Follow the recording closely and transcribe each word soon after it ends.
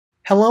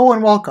Hello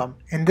and welcome.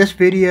 In this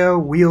video,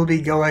 we'll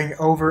be going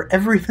over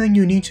everything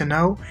you need to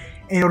know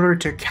in order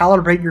to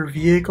calibrate your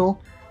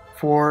vehicle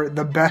for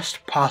the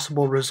best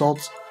possible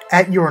results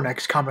at your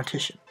next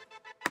competition.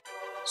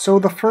 So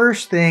the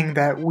first thing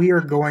that we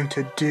are going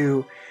to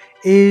do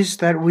is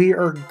that we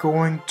are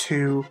going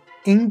to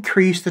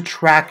increase the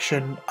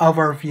traction of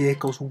our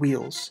vehicle's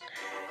wheels.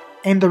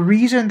 And the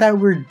reason that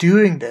we're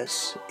doing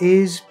this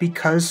is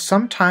because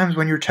sometimes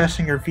when you're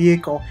testing your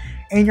vehicle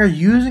and you're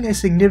using a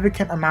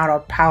significant amount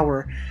of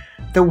power,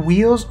 the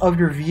wheels of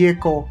your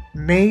vehicle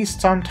may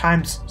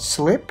sometimes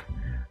slip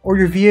or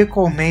your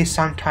vehicle may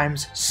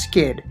sometimes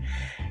skid.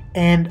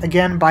 And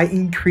again, by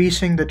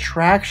increasing the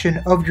traction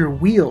of your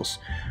wheels,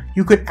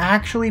 you could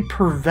actually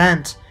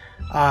prevent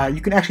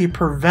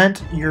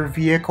your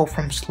vehicle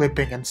from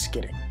slipping and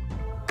skidding.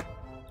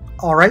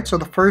 Alright, so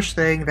the first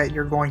thing that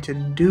you're going to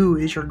do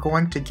is you're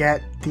going to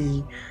get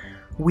the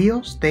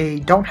wheels. They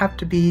don't have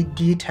to be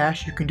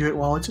detached, you can do it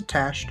while it's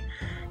attached.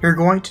 You're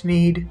going to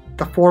need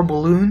the 4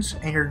 balloons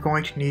and you're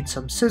going to need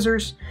some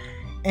scissors.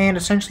 And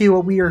essentially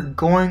what we are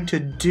going to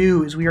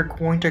do is we are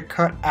going to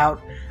cut out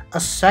a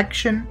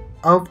section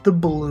of the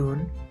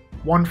balloon,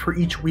 one for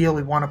each wheel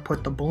we want to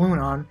put the balloon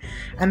on.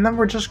 And then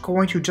we're just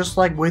going to, just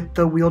like with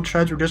the wheel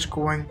treads, we're just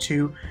going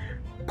to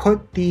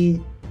put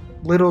the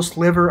little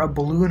sliver of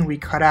balloon we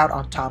cut out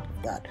on top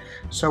of that.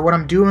 So what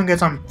I'm doing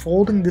is I'm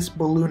folding this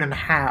balloon in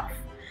half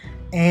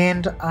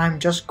and I'm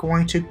just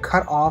going to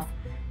cut off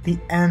the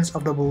ends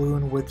of the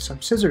balloon with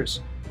some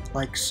scissors,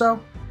 like so.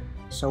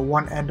 So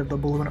one end of the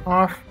balloon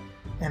off,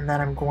 and then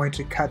I'm going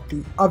to cut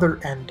the other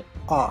end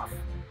off.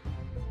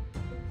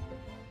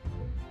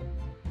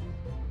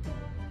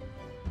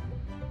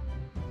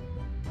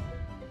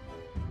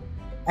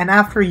 And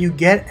after you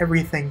get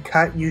everything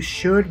cut, you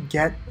should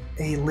get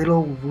a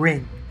little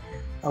ring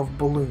of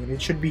balloon.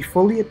 It should be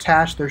fully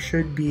attached. There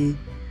should be,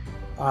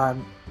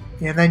 and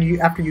then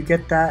after you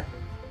get that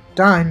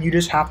done, you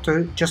just have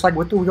to, just like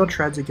with the wheel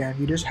treads again,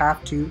 you just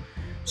have to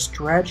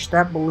stretch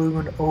that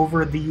balloon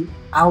over the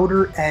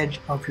outer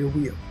edge of your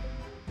wheel.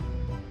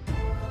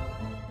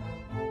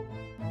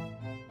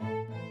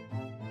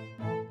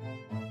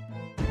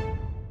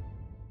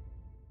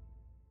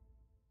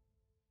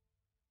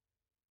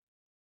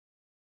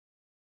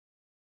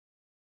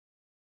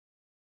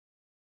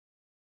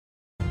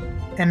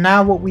 And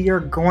now what we are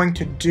going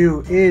to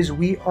do is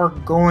we are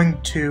going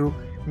to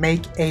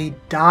make a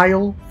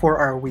dial for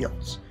our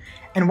wheels.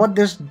 And what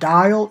this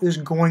dial is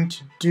going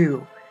to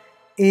do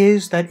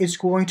is that it's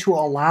going to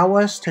allow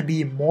us to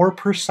be more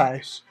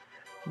precise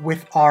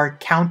with our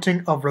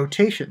counting of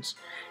rotations,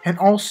 and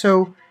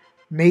also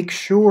make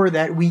sure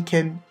that we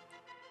can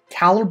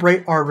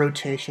calibrate our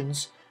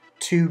rotations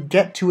to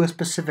get to a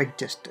specific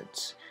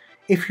distance.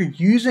 If you're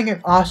using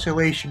an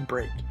oscillation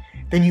brake,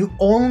 then you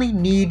only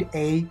need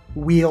a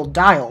wheel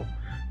dial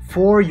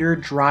for your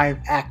drive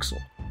axle,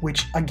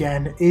 which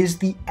again is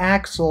the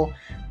axle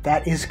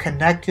that is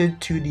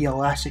connected to the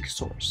elastic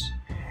source.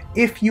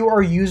 If you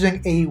are using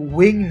a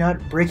wing nut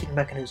braking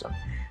mechanism,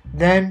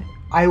 then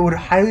I would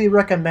highly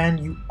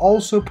recommend you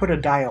also put a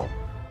dial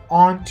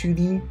onto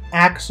the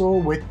axle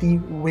with the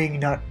wing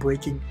nut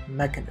braking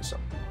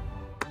mechanism.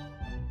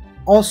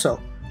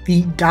 Also,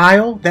 the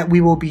dial that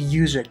we will be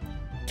using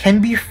can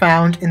be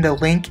found in the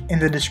link in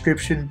the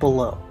description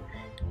below.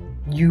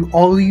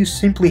 All you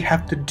simply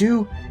have to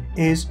do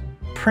is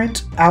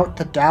print out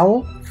the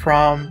dowel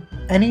from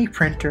any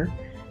printer.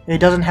 It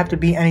doesn't have to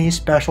be any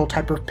special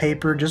type of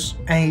paper, just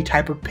any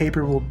type of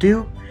paper will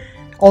do.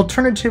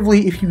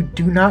 Alternatively, if you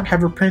do not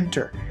have a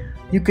printer,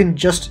 you can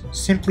just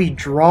simply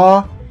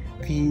draw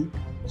the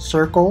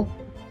circle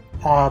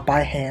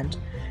by hand.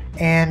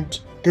 And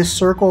this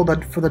circle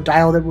for the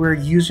dial that we're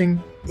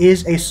using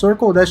is a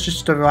circle that's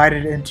just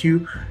divided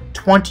into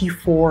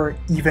 24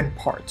 even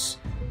parts.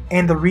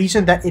 And the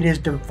reason that it is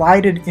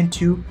divided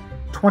into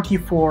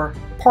 24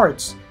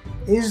 parts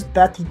is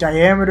that the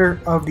diameter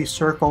of the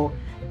circle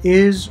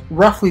is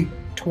roughly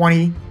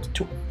 20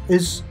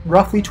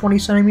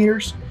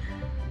 centimeters.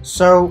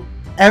 So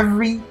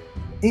every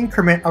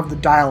increment of the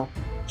dial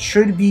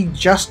should be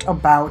just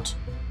about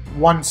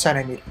 1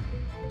 centimeter.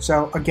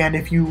 So again,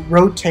 if you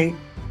rotate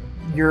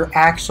your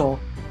axle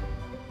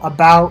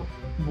about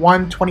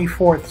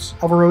 1/24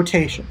 of a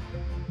rotation,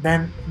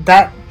 then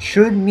that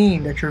should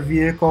mean that your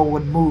vehicle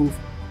would move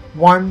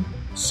 1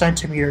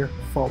 centimeter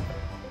forward.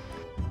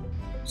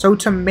 So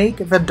to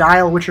make the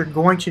dial, what you're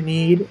going to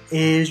need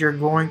is you're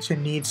going to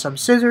need some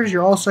scissors.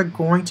 You're also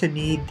going to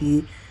need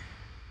the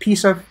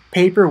piece of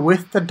paper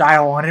with the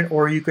dial on it,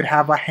 or you could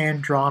have a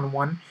hand-drawn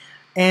one.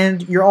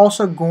 And you're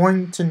also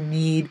going to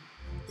need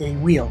a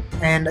wheel.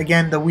 And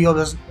again, the wheel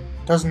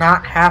does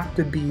not have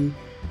to be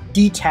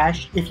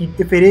detached.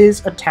 If it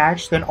is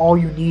attached, then all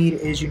you need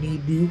is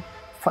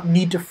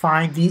need to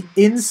find the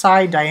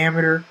inside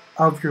diameter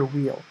of your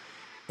wheel.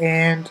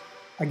 And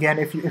again,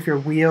 if your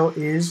wheel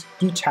is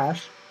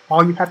detached,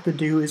 all you have to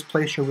do is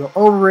place your wheel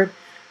over it,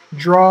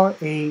 draw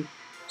a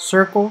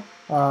circle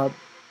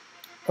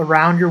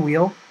around your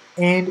wheel,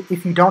 and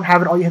if you don't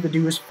have it, all you have to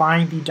do is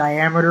find the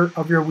diameter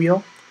of your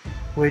wheel,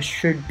 which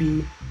should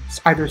be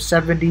either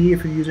 70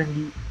 if you're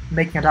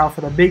making a dial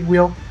for the big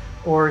wheel,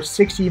 or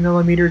 60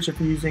 millimeters if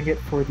you're using it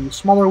for the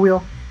smaller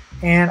wheel.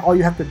 And all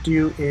you have to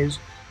do is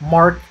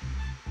mark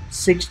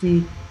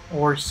 60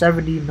 or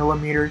 70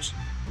 millimeters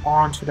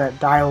onto that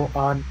dial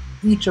on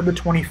each of the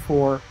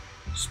 24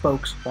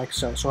 spokes, like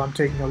so. So I'm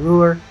taking a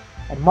ruler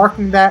and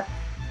marking that.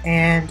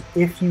 And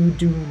if you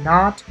do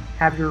not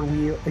have your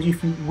wheel, if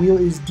your wheel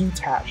is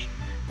detached,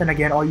 then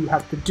again all you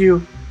have to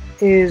do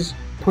is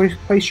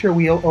place your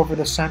wheel over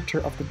the center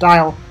of the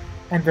dial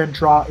and then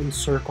draw a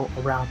circle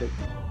around it.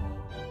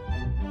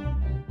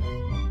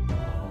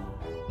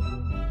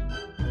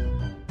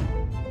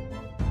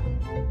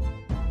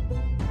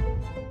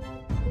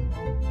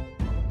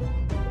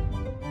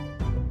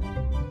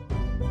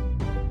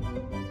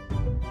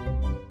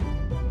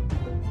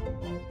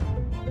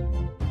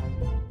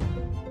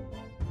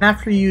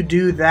 After you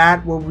do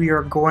that, what we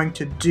are going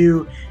to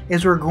do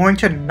is we're going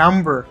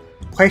to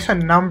place a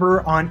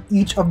number on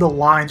each of the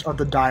lines of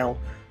the dial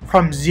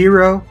from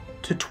 0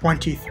 to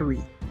 23.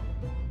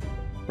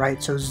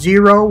 Right, so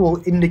 0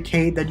 will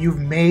indicate that you've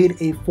made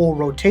a full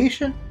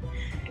rotation,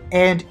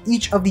 and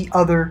each of the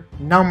other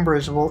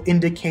numbers will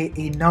indicate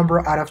a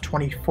number out of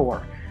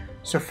 24.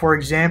 So for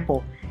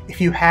example,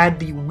 if you had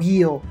the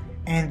wheel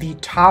and the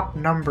top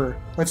number,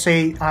 let's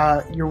say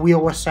your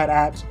wheel was set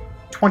at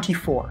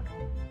 24.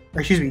 Or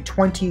excuse me,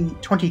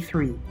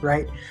 23,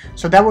 right?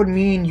 So that would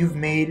mean you've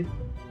made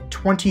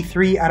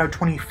 23 out of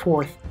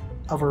 24th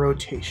of a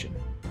rotation.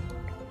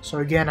 So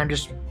again, I'm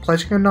just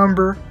placing a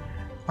number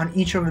on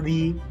each of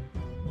the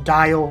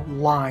dial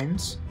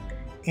lines,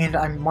 and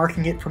I'm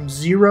marking it from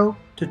 0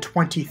 to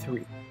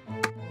 23.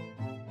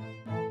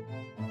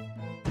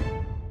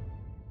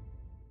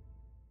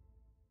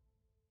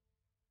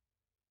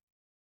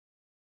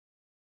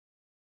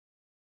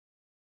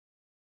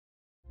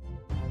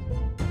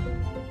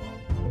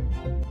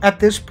 At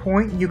this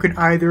point, you can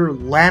either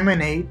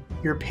laminate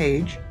your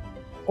page,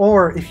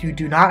 or if you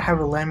do not have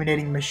a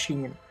laminating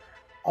machine,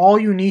 all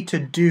you need to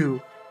do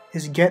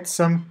is get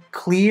some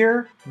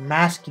clear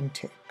masking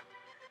tape,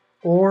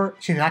 or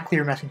excuse me, not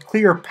clear masking,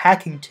 clear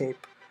packing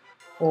tape,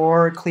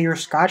 or clear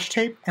scotch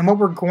tape. And what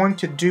we're going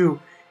to do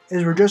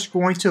is we're just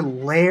going to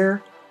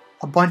layer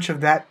a bunch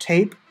of that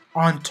tape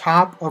on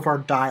top of our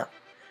dial.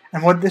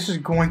 And what this is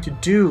going to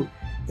do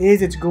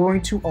is it's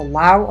going to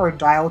allow our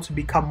dial to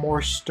become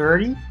more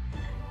sturdy,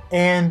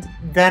 and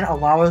then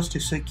allow us to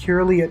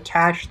securely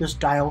attach this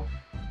dial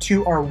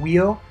to our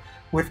wheel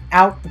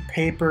without the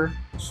paper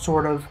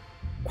sort of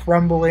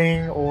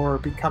crumbling or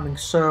becoming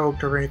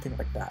soaked or anything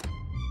like that.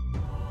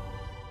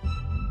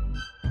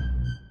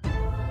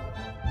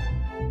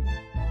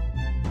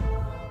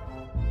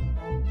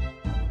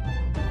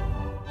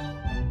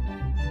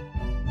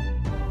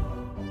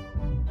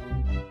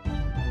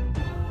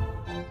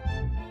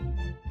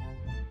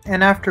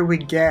 And after we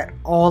get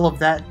all of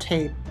that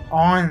tape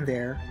on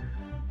there,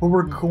 what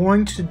we're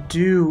going to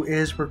do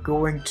is we're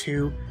going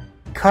to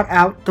cut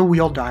out the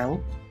wheel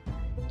dial,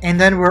 and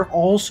then we're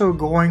also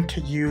going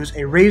to use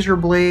a razor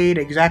blade,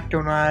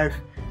 X-Acto knife,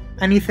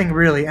 anything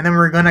really, and then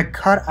we're going to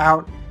cut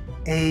out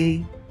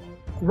a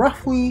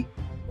roughly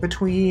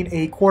between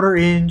a 1/4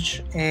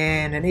 inch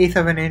and an 1/8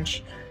 of an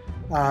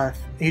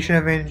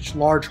inch,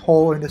 large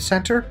hole in the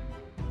center,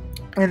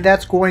 and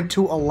that's going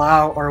to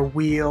allow our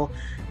wheel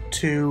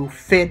to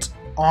fit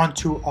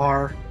onto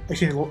our,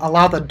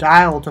 allow the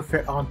dial to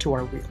fit onto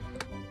our wheel.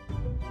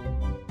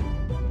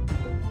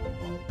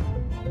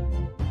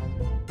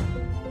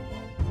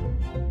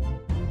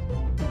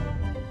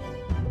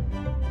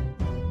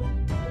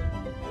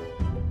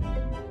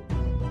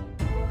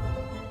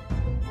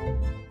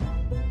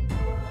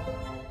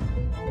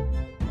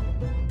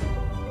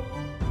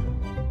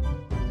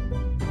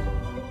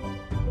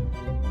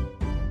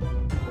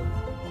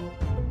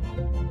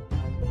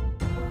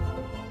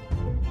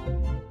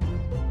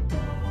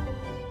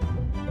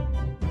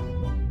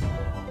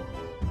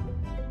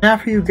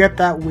 After you get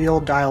that wheel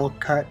dial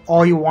cut,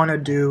 all you want to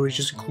do is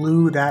just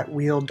glue that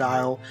wheel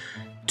dial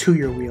to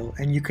your wheel,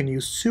 and you can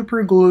use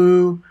super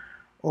glue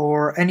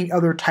or any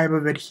other type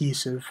of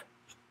adhesive.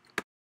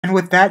 And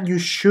with that, you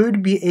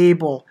should be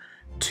able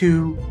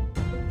to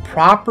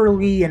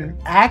properly and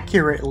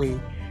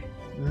accurately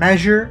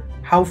measure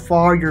how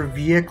far your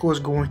vehicle is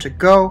going to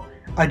go,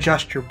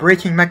 adjust your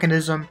braking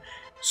mechanism,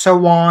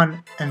 so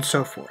on and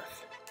so forth.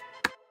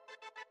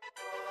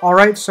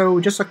 Alright,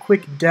 so just a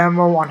quick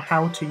demo on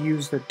how to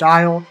use the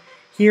dial.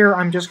 Here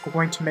I'm just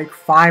going to make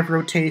 5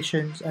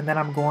 rotations, and then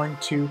I'm going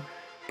to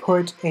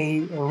put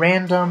a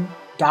random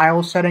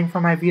dial setting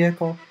for my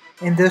vehicle.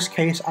 In this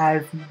case,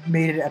 I've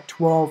made it at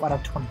 12 out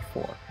of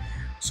 24.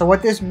 So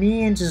what this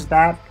means is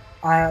that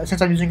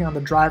since I'm using it on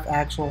the drive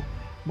axle,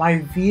 my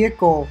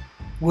vehicle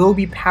will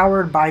be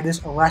powered by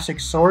this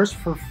elastic source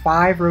for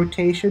 5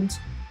 rotations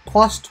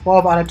plus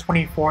 12 out of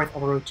 24th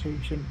of a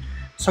rotation.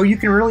 So you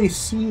can really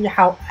see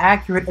how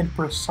accurate and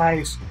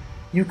precise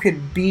you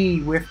could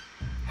be with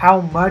how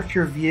much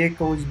your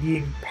vehicle is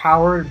being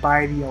powered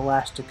by the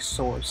elastic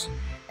source.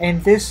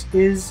 And this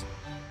is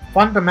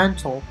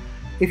fundamental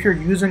if you're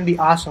using the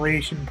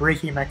oscillation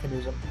braking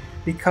mechanism,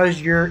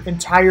 because your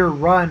entire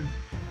run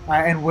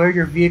and where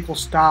your vehicle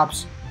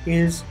stops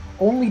is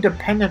only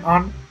dependent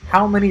on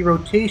how many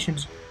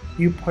rotations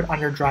you put on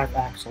your drive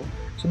axle.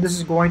 So this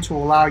is going to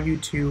allow you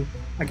to,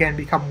 again,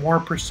 become more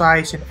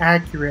precise and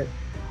accurate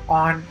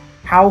on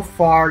how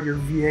far your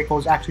vehicle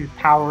is actually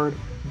powered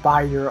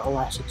by your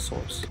elastic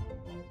source.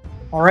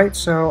 Alright,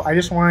 so I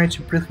just wanted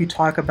to briefly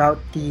talk about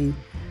the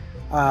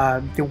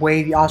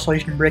way the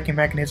oscillation braking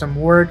mechanism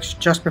works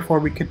just before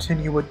we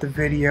continue with the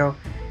video.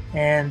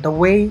 And the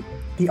way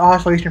the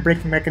oscillation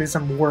braking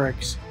mechanism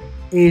works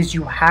is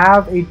you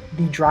have the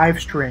drive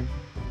string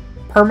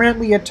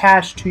permanently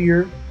attached to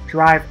your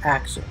drive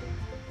axle.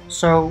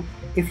 So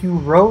if you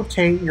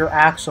rotate your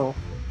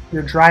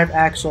drive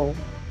axle,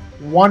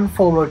 one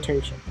full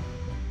rotation,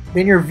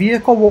 then your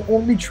vehicle will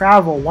only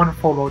travel one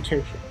full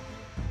rotation.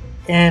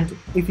 And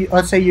if you,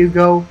 let's say you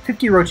go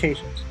 50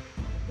 rotations,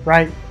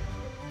 right?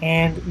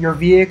 And your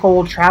vehicle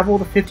will travel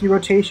the 50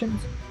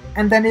 rotations,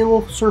 and then it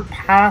will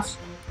surpass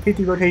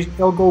 50 rotations.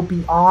 It'll go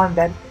beyond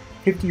that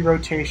 50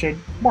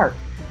 rotation mark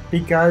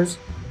because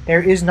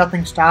there is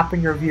nothing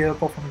stopping your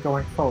vehicle from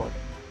going forward.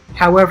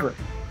 However,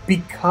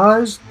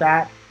 because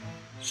that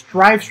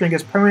drive string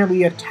is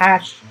permanently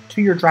attached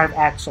to your drive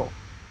axle,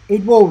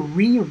 it will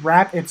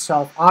re-wrap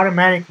itself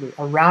automatically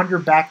around your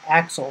back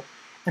axle,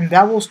 and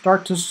that will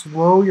start to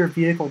slow your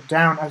vehicle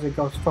down as it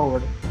goes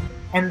forward.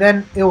 And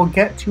then it will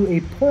get to a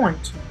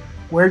point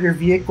where your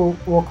vehicle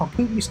will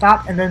completely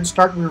stop and then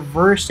start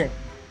reversing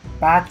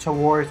back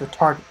towards the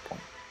target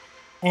point.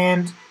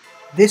 And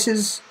this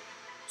is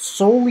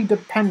solely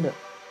dependent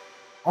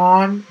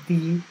on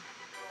the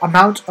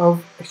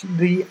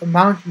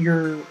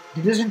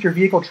distance your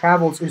vehicle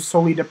travels is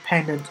solely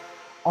dependent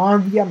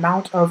on the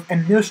amount of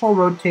initial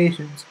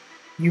rotations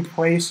you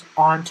place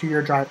onto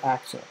your drive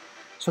axle.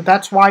 So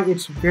that's why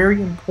it's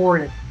very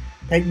important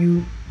that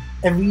you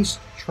at least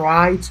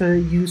try to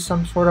use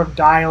some sort of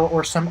dial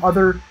or some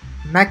other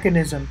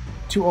mechanism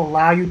to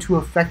allow you to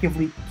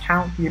effectively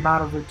count the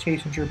amount of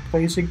rotations you're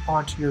placing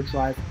onto your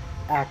drive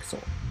axle.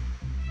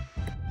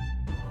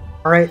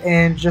 Alright,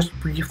 and just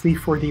briefly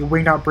for the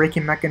winged out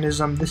braking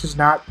mechanism, this is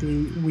not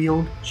the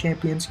Wheeled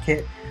Champions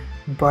kit,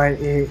 but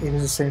it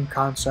is the same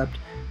concept.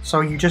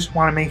 So you just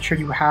want to make sure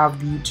you have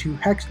the two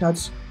hex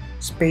nuts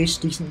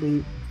spaced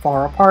decently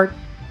far apart,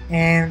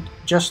 and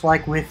just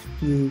like with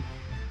the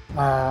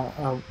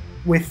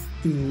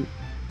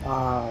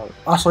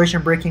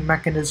oscillation braking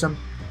mechanism,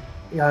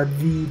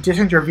 the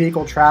distance your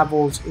vehicle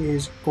travels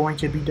is going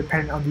to be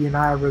dependent on the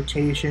amount of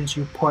rotations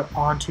you put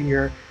onto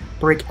your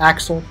brake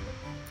axle.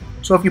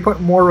 So if you put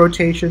more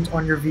rotations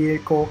on your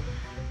vehicle,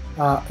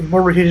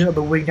 more rotations of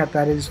the wing nut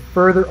that is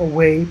further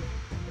away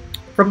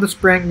from the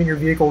spring, then your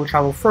vehicle will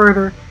travel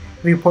further.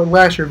 If you put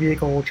less, your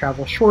vehicle will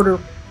travel shorter.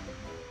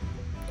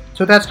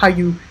 So that's how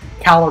you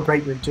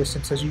calibrate your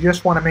distances. You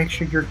just want to make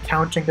sure you're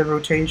counting the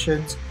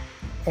rotations,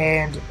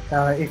 and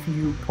if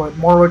you put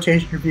more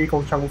rotation, your vehicle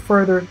will travel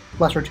further.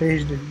 Less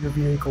rotation, your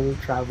vehicle will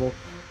travel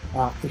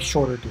a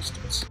shorter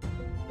distance.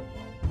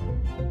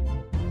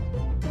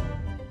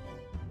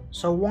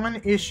 So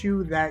one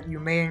issue that you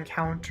may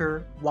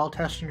encounter while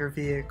testing your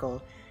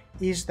vehicle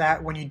is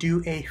that when you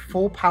do a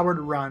full powered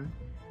run,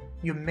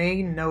 you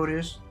may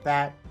notice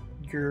that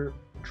your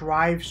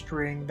drive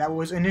string that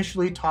was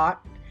initially taut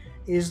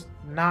is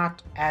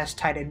not as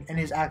tight and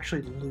is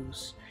actually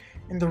loose.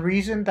 And the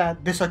reason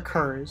that this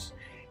occurs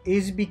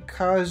is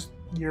because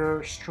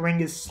your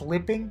string is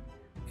slipping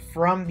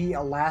from the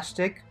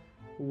elastic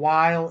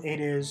while it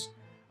is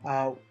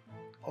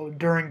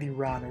during the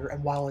run,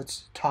 and while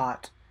it's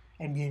taut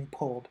and being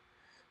pulled.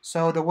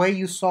 So the way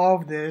you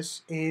solve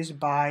this is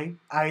by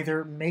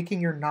either making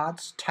your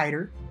knots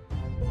tighter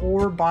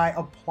or by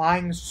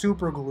applying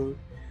super glue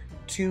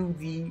to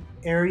the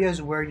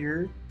areas where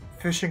your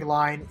fishing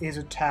line is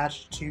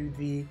attached to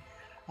the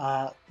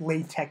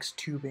latex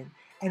tubing.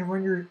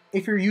 And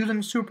if you're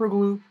using super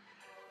glue,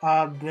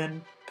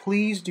 then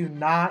please do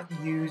not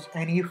use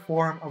any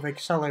form of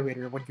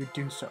accelerator when you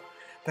do so.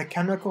 The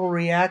chemical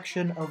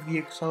reaction of the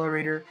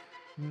accelerator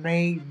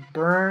may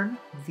burn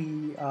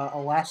the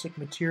elastic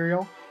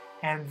material,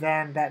 and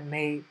then that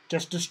may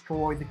just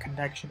destroy the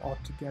connection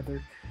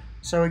altogether.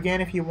 So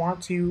again, if you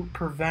want to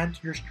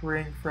prevent your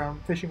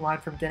fishing line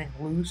from getting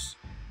loose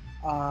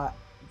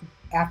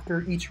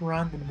after each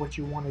run, then what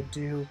you want to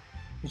do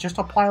is just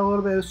apply a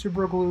little bit of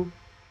super glue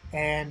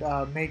and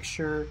make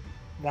sure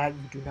that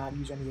you do not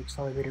use any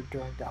accelerator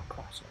during that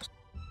process.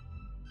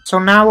 So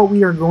now what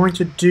we are going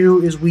to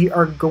do is we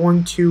are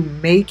going to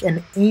make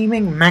an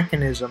aiming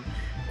mechanism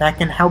that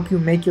can help you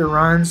make your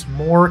runs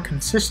more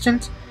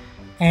consistent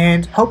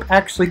and help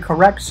actually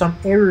correct some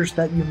errors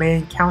that you may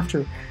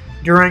encounter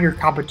during your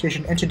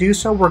competition. And to do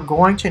so, we're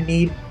going to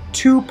need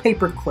 2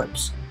 paper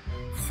clips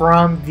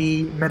from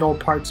the metal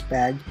parts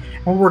bag.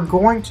 And what we're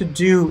going to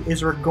do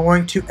is we're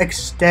going to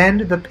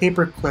extend the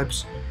paper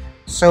clips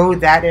so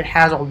that it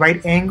has a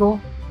right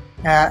angle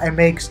and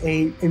makes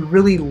a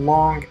really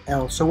long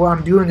L. So what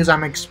I'm doing is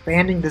I'm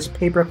expanding this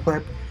paper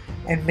clip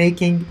and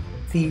making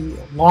the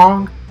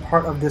long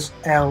part of this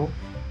L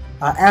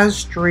as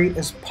straight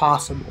as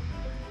possible.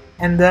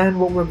 And then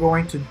what we're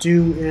going to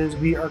do is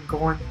we are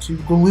going to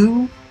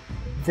glue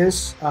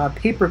this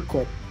paper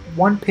clip,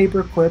 one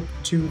paper clip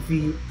to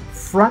the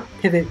front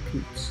pivot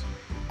piece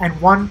and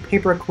one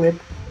paper clip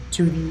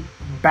to the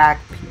back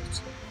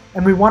piece.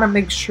 And we want to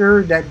make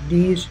sure that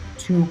these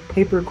two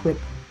paper clip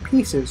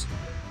pieces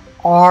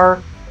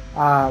are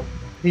on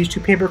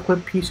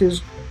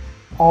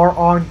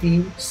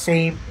the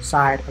same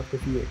side of the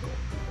vehicle.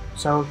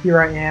 So here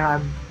I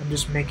am, I'm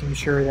just making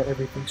sure that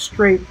everything's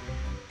straight,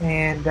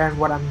 and then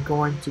what I'm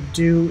going to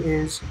do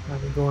is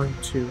I'm going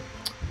to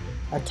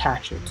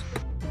attach it.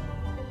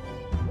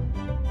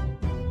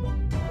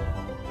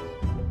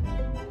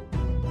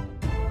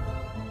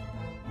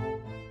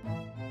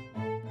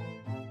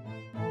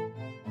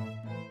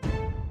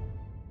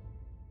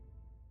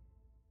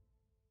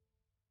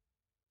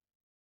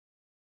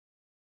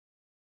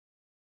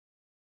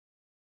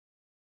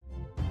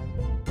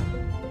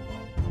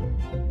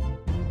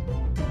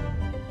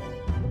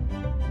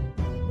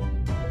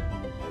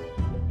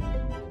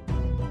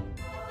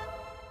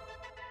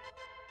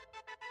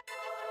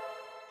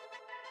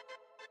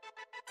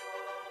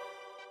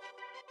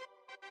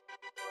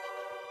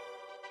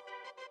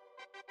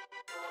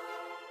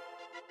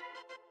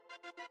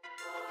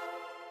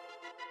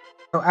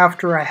 So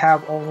after I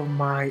have all of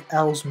my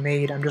L's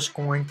made, I'm just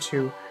going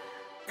to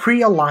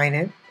pre-align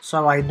it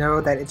so I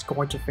know that it's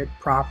going to fit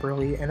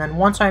properly. And then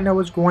once I know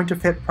it's going to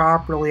fit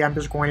properly, I'm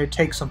just going to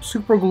take some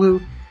super glue,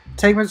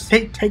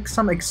 take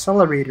some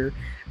accelerator,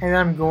 and then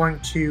I'm going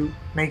to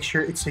make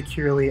sure it's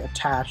securely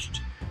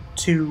attached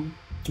to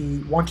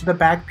one to the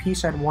back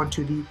piece and one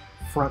to the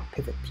front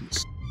pivot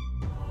piece.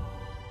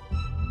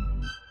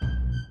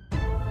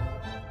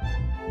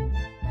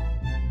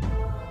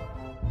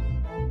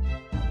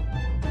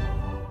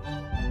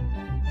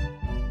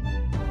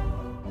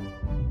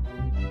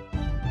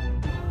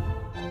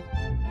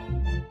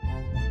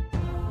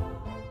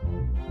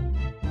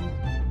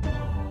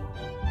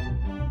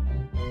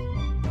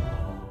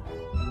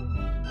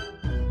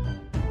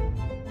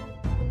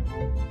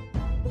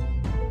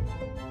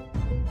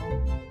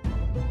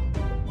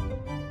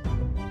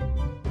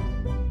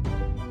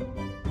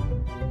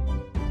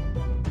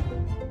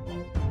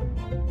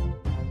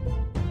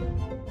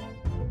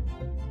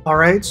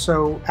 Alright,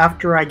 so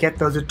after I get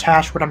those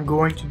attached, what I'm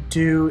going to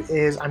do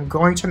is I'm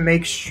going to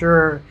make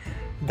sure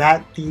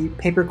that the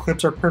paper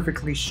clips are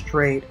perfectly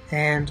straight,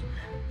 and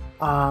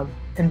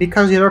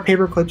because these are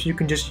paper clips, you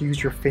can just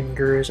use your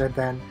fingers and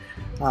then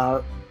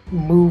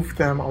move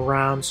them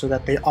around so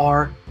that they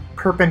are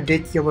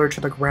perpendicular to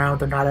the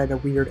ground. They're not at a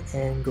weird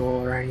angle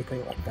or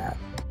anything like that.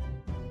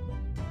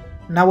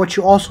 Now what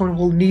you also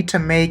will need to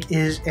make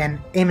is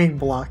an aiming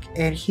block,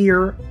 and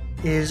here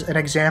is an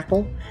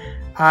example.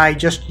 I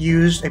just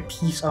used a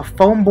piece of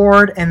foam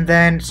board and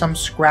then some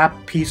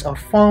scrap piece of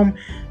foam.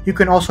 You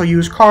can also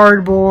use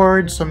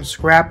cardboard, some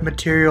scrap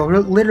material,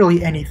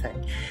 literally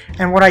anything.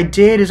 And what I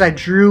did is I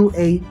drew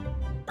a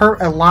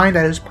line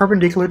that is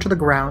perpendicular to the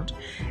ground,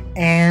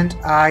 and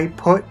I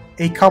put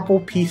a couple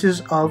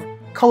pieces of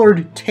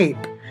colored tape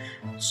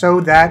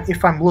so that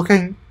if I'm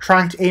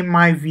trying to aim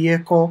my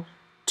vehicle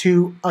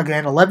to,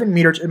 again, 11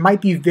 meters, it might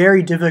be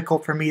very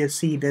difficult for me to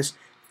see this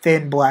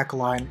thin black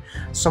line.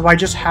 So I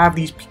just have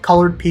these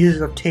colored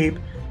pieces of tape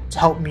to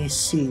help me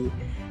see.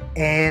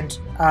 And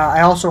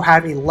I also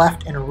have a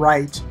left and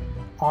right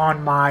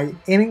on my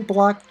aiming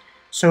block.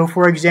 So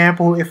for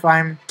example, if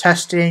I'm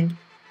testing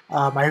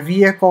my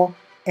vehicle,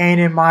 and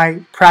in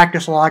my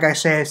practice log I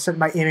say I set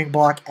my aiming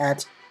block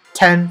at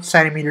 10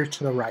 centimeters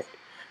to the right.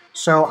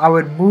 So I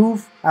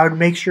would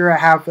make sure I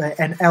have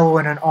an L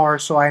and an R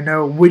so I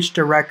know which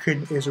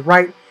direction is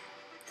right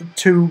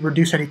to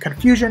reduce any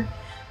confusion.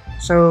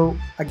 So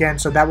again,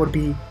 so that would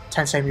be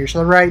 10 centimeters to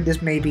the right,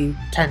 this may be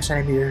 10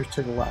 centimeters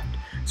to the left.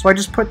 So I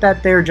just put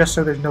that there just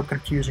so there's no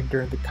confusion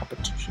during the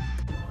competition.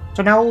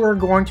 So now what we're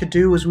going to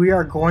do is we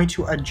are going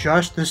to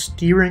adjust the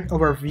steering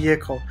of our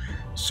vehicle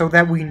so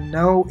that we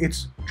know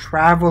it's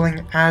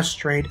traveling as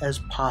straight as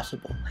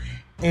possible.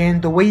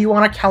 And the way you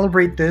want to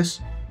calibrate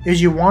this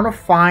is you want to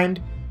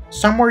find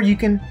somewhere you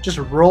can just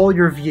roll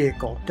your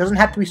vehicle. It doesn't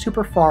have to be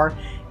super far,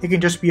 it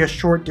can just be a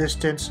short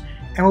distance.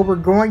 And what we're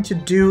going to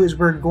do is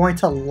we're going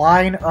to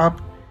line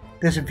up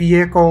this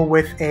vehicle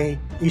with a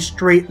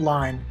straight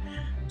line.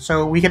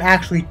 So we can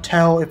actually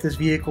tell if this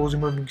vehicle is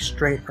moving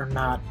straight or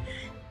not.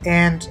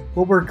 And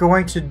what we're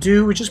going to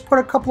do is just put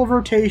a couple of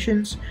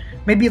rotations,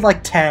 maybe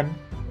like 5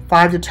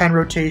 to 10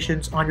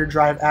 rotations on your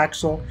drive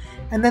axle,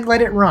 and then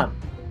let it run.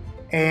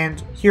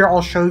 And here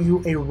I'll show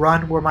you a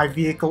run where my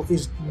vehicle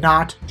is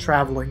not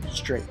traveling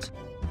straight.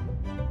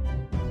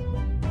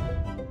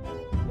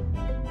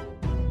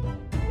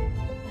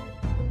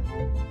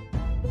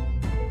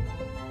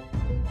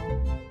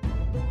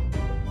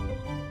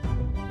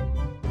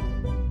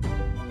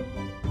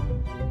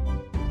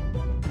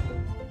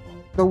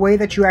 The way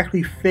that you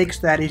actually fix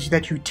that is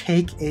that you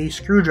take a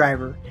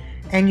screwdriver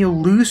and you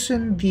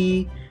loosen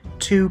the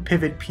two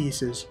pivot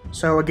pieces.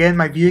 So again,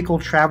 my vehicle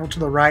traveled to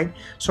the right.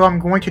 So what I'm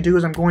going to do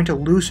is I'm going to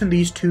loosen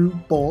these two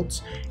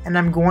bolts and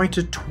I'm going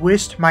to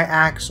twist my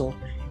axle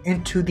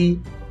into the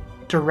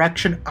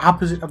direction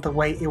opposite of the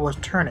way it was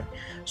turning.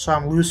 So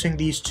I'm loosening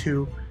these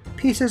two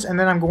pieces and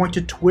then I'm going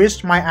to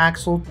twist my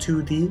axle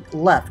to the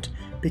left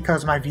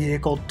because my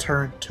vehicle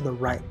turned to the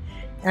right.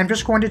 And I'm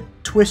just going to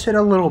twist it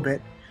a little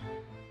bit.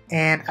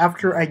 And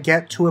after I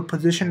get to a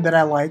position that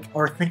I like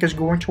or think is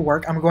going to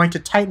work, I'm going to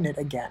tighten it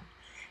again.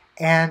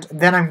 And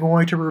then I'm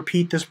going to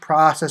repeat this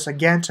process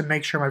again to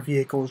make sure my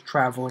vehicle is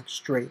traveling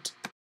straight.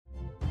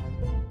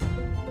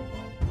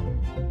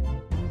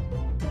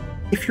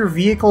 If your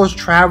vehicle is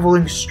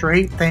traveling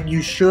straight, then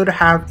you should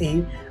have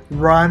a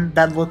run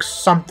that looks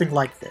something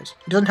like this.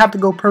 It doesn't have to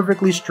go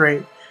perfectly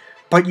straight,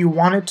 but you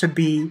want it to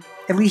be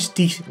at least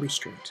decently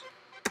straight.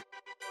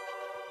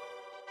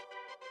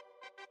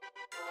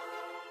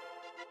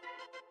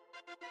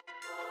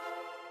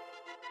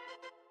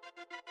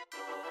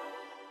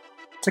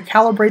 To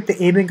calibrate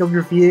the aiming of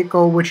your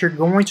vehicle, what you're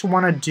going to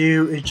want to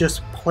do is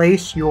just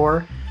place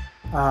your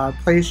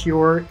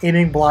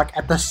aiming block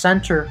at the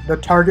center, the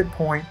target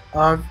point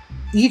of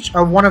each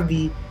of one of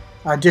the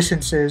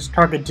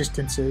target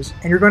distances,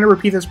 and you're going to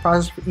repeat this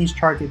process for each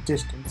target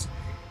distance.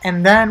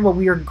 And then what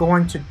we are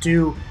going to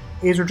do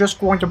is we're just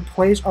going to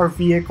place our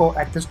vehicle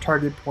at this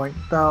target point.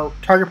 The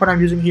target point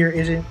I'm using here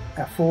isn't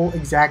a full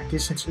exact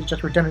distance, it's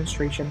just for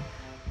demonstration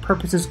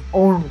purposes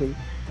only.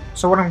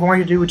 So what I'm going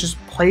to do is just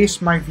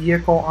place my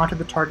vehicle onto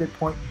the target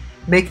point,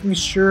 making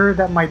sure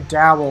that my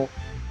dowel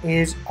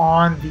is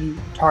on the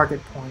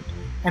target point.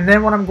 And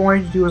then what I'm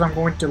going to do is I'm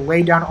going to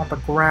lay down on the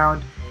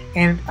ground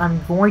and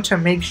I'm going to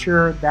make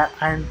sure that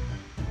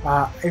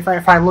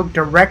if I look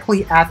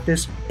directly at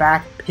this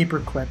back paper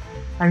clip,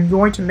 I'm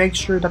going to make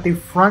sure that the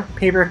front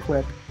paper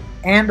clip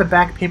and the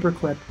back paper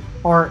clip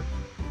are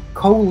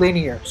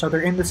collinear, so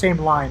they're in the same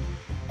line,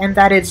 and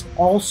that it's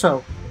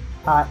also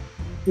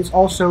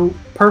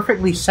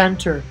perfectly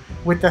centered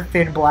with the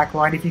thin black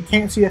line. If you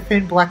can't see a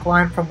thin black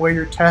line from where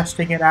you're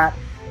testing it at,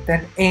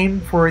 then aim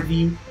for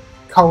the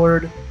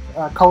colored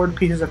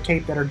pieces of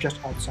tape that are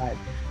just outside.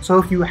 So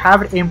if you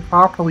have it aimed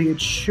properly, it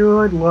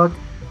should look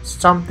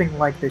something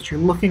like this. You're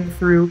looking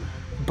through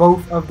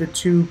both of the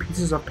two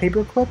pieces of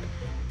paper clip,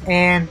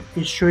 and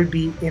it should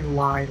be in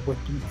line with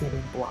the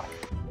aiming block.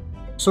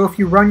 So if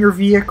you run your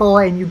vehicle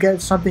and you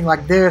get something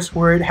like this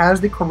where it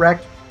has the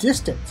correct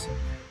distance,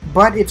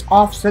 but it's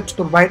offset to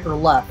the right or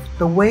left,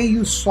 the way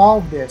you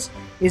solve this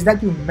is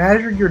that you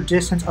measure your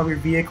distance of your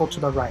vehicle to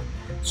the right.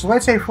 So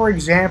let's say, for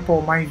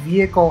example, my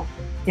vehicle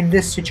in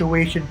this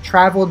situation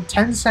traveled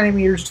 10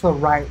 centimeters to the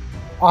right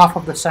off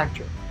of the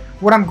center.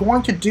 What I'm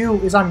going to do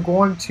is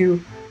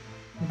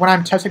when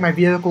I'm testing my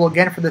vehicle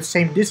again for the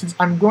same distance,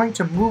 I'm going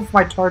to move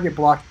my target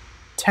block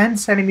 10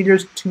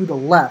 centimeters to the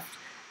left,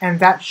 and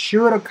that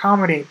should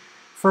accommodate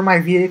for my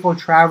vehicle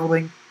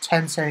traveling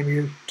 10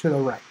 centimeters to the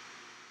right.